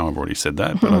recommend it. I know I've already said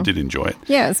that, but I did enjoy it.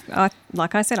 Yeah,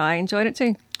 like I said, I enjoyed it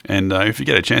too. And if you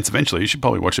get a chance eventually, you should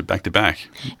probably watch it back to back.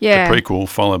 Yeah. The prequel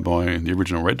followed by the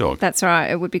original Red Dog. That's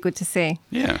right. It would be good to see.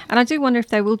 Yeah. And I do wonder if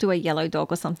they will do a Yellow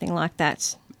Dog or something like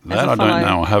that. That I don't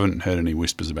know. I haven't heard any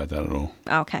whispers about that at all.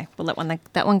 Okay, we'll let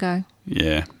that one go.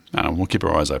 Yeah. We'll keep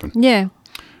our eyes open. Yeah.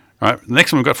 All right, the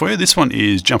next one we've got for you, this one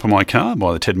is Jump in My Car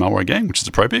by the Ted Mulroy Gang, which is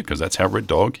appropriate because that's how Red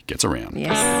Dog gets around.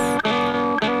 Yes.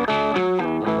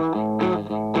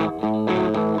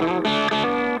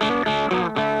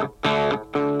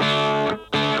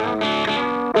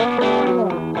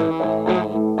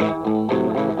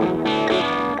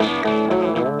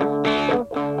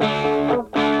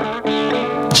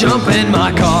 Jump in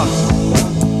my car,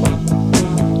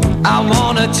 I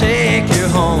wanna take you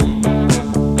home.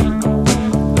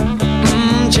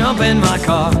 Jump in my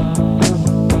car,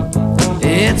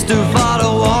 it's too far to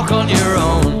walk on your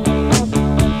own.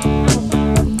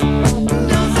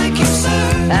 No thank you,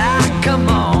 sir. Come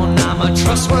on, I'm a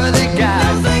trustworthy guy.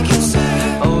 No thank you,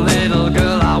 sir. Oh little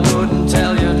girl, I wouldn't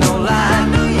tell you no lie. I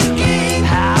know you can't.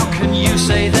 How can you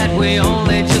say that we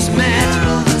only just met?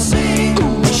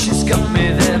 Ooh, she's got me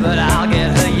there, but I'll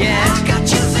get her yet. I got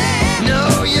you there.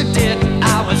 No, you didn't.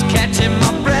 I was catching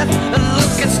my breath. And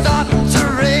look, it's starting to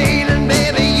rain, and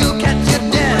baby, you catch your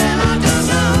death. Well, I don't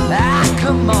know.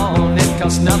 Come on, it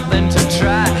costs nothing to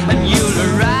try, and you'll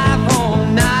arrive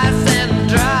home nice and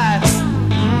dry.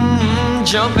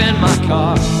 Jump in my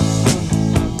car,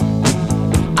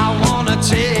 I wanna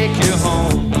take you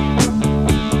home.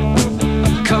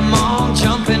 Come on,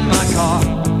 jump in my car,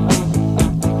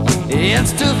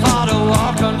 it's too far to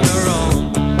walk on your own.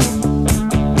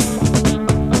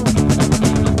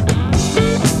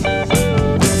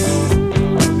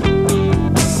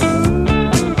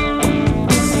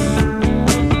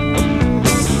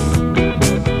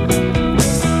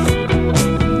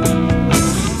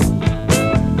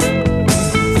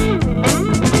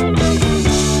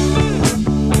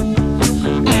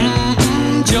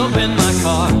 Jump in my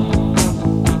car,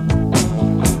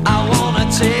 I wanna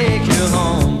take you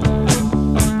home.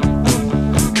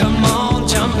 Come on,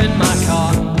 jump in my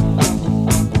car,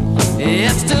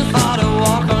 it's too far to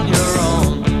walk on your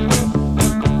own.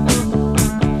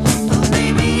 Oh,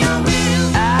 baby, I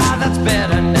will. That's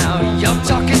better now, you're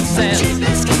talking sense.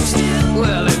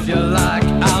 Well, if you like,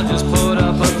 I'll just put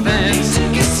up a fence.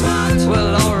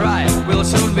 Well, alright, we'll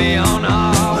soon be on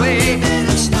our way.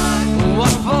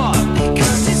 What for?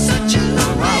 Because it's such a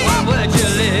long way. Where'd you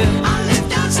live? I live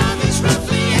down south, it's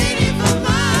roughly 84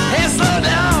 miles. Hey, slow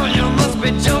down, you must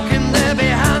be joking there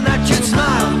behind that cute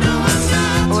smile. No, I'm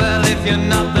not. Well, if you're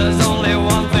not, there's only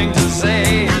one thing to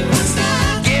say. And what's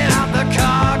that? Get out the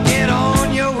car, get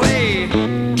on your way.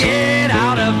 Get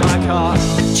out of my car.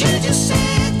 But you just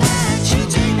said that you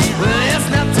take me home. Well, it's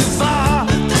not too far,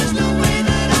 but there's no way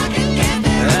that I can get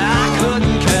there. I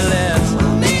couldn't care less.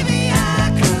 Well, maybe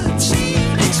I could see you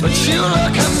next week. But you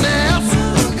look a mess.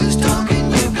 Look who's talking,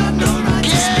 you've got no right to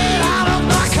speak. Get out of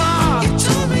my car. You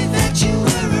told me that you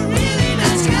were a really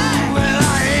nice guy. Well,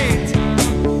 I ain't.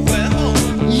 Well,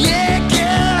 yeah, get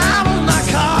out of my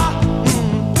car.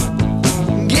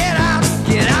 Get out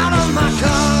of my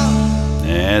car.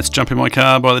 Yeah, it's Jump in My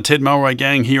Car by the Ted Mulroy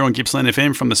Gang here on Gippsland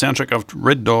FM from the soundtrack of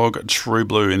Red Dog True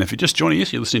Blue. And if you're just joining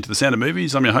us, you're listening to The Sound of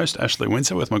Movies. I'm your host, Ashley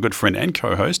Winsor, with my good friend and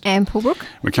co-host, And Paul Brook.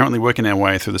 We're currently working our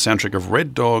way through the soundtrack of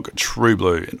Red Dog True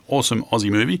Blue, an awesome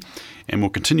Aussie movie. And we'll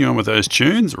continue on with those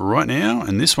tunes right now.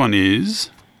 And this one is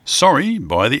Sorry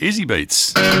by the Easy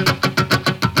Beats.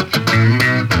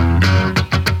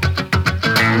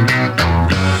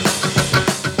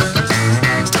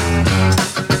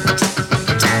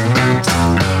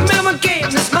 Mama came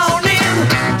this morning,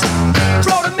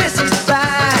 wrote a message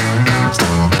back,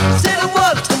 said it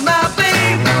was to my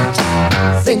babe,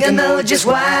 think I know just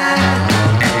why.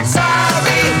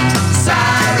 Sorry,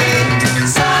 sorry,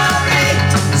 sorry,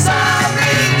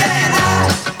 sorry that I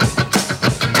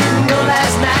didn't go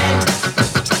last night.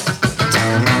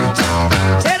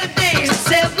 Had a date at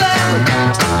 7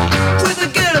 with a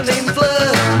girl named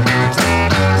Flood,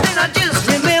 and I just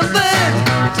remembered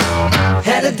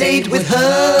had a date with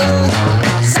her.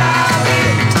 Sorry,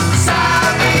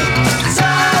 sorry,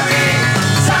 sorry,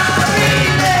 sorry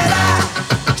that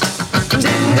I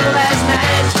didn't go last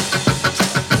night.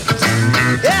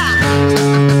 Yeah.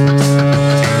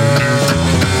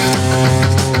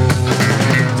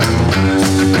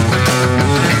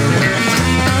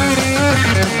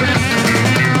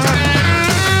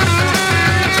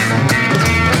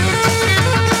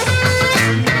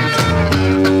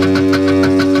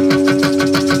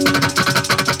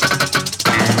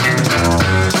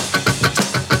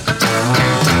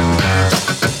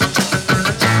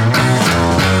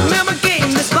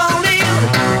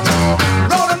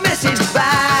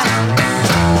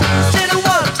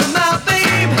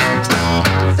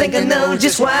 think I know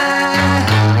just why.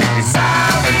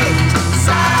 Sorry,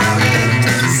 sorry,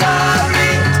 sorry,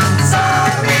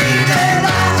 sorry that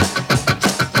I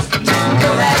didn't go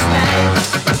last night.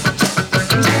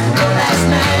 Didn't go last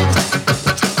night.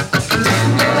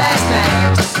 Didn't go last night.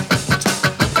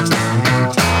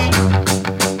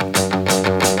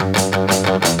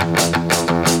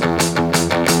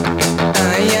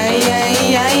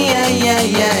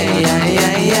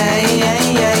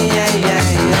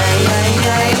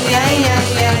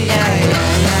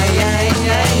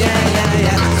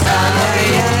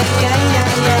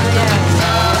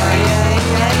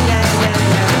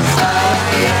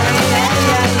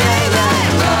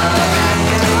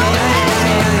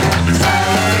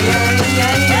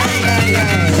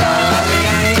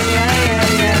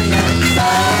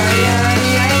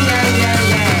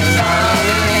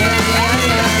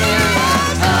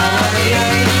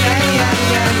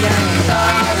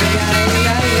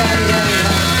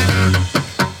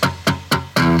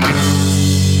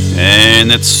 And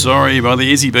that's Sorry by the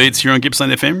Easy Beats here on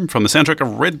Gippsland FM from the soundtrack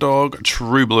of Red Dog,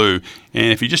 True Blue.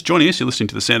 And if you're just joining us, you're listening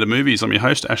to The Sound of Movies. I'm your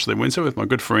host, Ashley Windsor, with my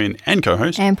good friend and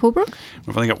co-host, Anne Pulbrook.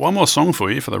 We've only got one more song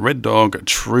for you for the Red Dog,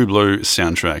 True Blue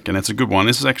soundtrack. And it's a good one.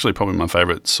 This is actually probably my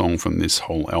favourite song from this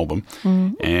whole album.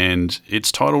 And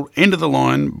it's titled End of the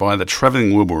Line by the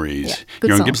Travelling Wilburys. Yeah, good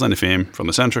here on song. Gippsland FM from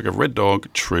the soundtrack of Red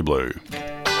Dog, True Blue.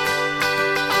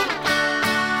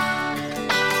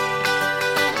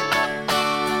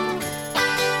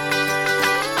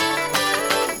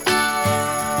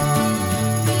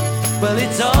 Well,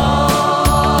 it's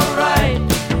alright,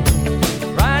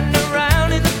 riding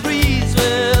around in the breeze.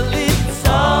 Well, it's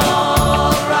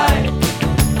alright,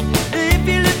 if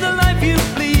you live the life you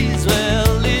please.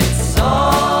 Well, it's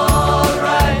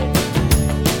alright,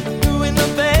 doing the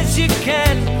best you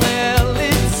can. Well,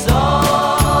 it's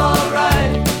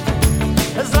alright,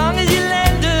 as long as you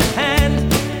lend a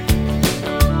hand.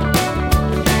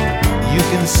 You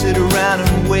can sit around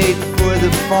and wait for the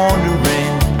phone to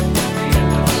ring,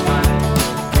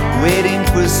 waiting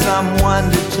for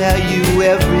someone to tell you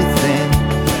everything.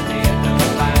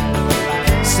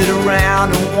 Sit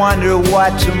around and wonder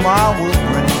what tomorrow will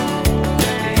bring.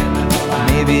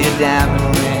 Maybe a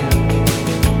diamond ring.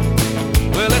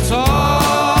 Well, it's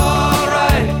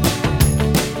alright,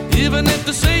 even if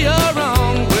they say you're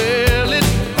wrong. Well,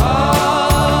 it's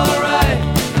alright,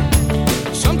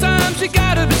 sometimes you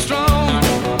gotta be strong.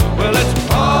 Well,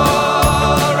 it's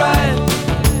alright,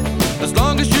 as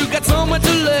long as you got somewhere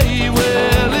to lay.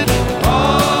 Well, it's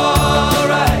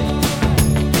alright,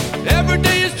 every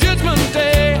day is Judgment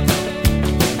Day.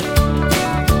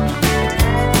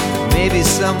 Maybe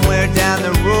somewhere down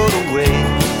the road away,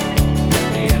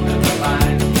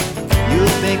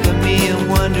 you'll think of me and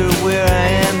wonder where I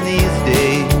am these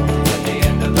days.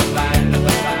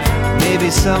 Maybe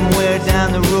somewhere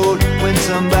down the road when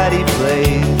somebody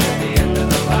plays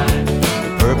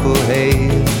Purple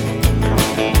Haze.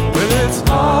 Well, it's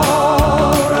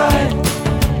alright,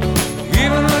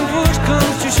 even when push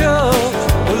comes to shove.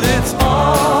 Well, it's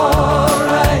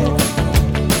alright,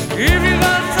 if you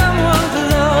got someone to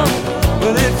love.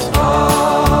 Well, it's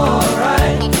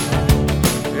alright,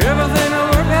 everything will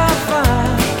work out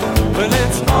fine. Well,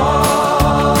 it's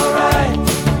alright,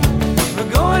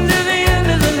 we're going to the end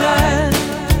of the line.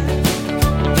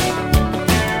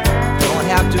 Don't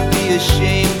have to be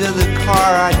ashamed of the car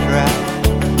I drive.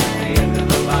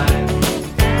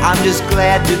 I'm just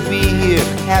glad to be here,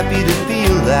 happy to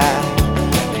feel that.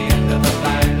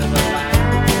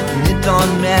 And it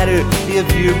don't matter if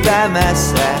you're by my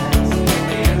side,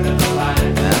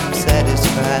 I'm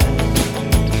satisfied.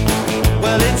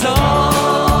 Well, it's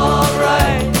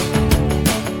alright,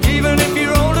 even if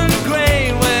you're old and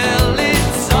gray. Well,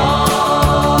 it's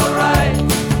alright,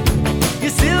 you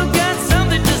still got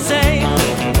something to say.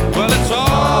 Well, it's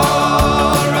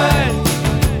alright,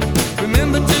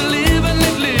 remember to live and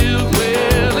let live.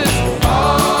 Well, it's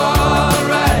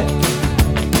alright,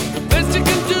 the best you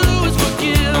can do is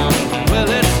forgive. Well,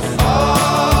 it's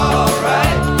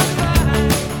alright,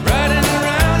 riding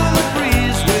around on the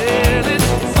breeze. Well,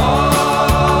 it's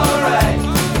alright,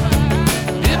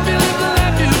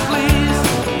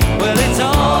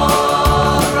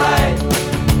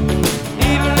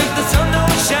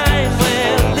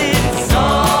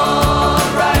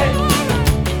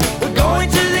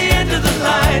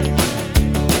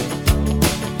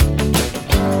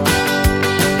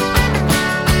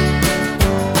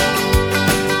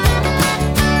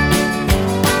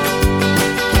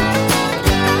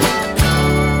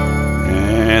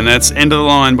 That's End of the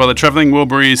Line by the Travelling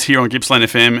Wilburys here on Gippsland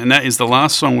FM, and that is the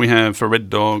last song we have for Red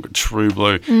Dog True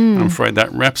Blue. I'm afraid that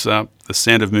wraps up The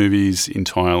Sound of Movies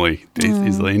entirely. It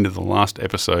is the end of the last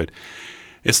episode.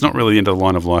 It's not really the end of the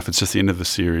line of life, it's just the end of the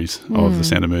series of The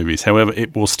Sound of Movies. However,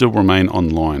 it will still remain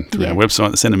online through our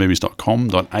website,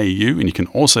 thesoundofmovies.com.au, and you can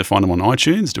also find them on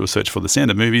iTunes. Do a search for The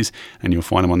Sound of Movies, and you'll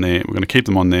find them on there. We're going to keep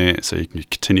them on there so you can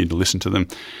continue to listen to them.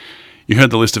 You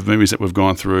heard the list of movies that we've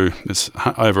gone through. There's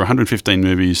over 115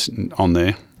 movies on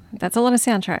there. That's a lot of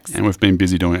soundtracks. And we've been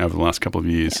busy doing it over the last couple of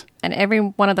years. Yeah. And every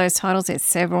one of those titles, there's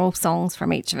several songs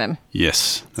from each of them.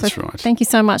 Yes, that's right. Thank you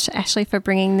so much, Ashley, for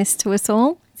bringing this to us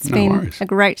all. It's been a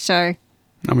great show.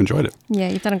 I've enjoyed it. Yeah,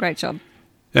 you've done a great job.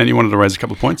 And you wanted to raise a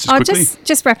couple of points just quickly?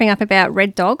 Just wrapping up about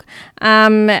Red Dog.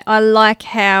 I like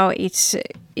how it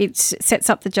sets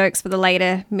up the jokes for the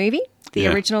later movie. The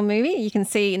original movie, you can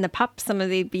see in the pup some of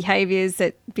the behaviours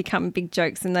that become big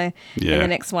jokes in the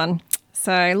next one.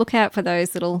 So look out for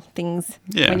those little things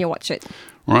when you watch it.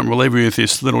 All right, we'll leave you with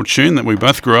this little tune that we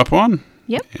both grew up on.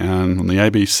 Yep. On the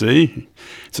ABC.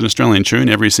 It's an Australian tune.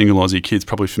 Every single Aussie kid's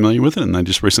probably familiar with it, and they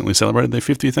just recently celebrated their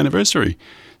 50th anniversary.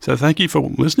 So thank you for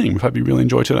listening. We hope you really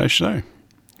enjoyed today's show.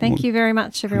 Thank you very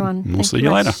much, everyone. We'll see you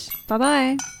later.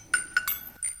 Bye-bye.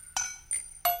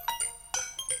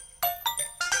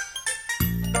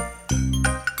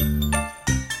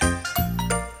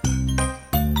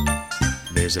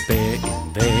 There's a bear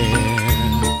in there,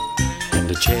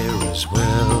 and a chair as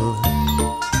well.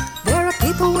 There are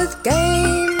people with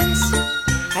games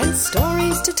and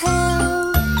stories to tell.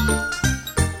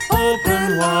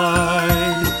 Open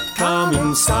wide, come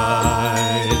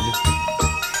inside.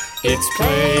 It's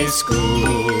Play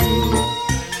School.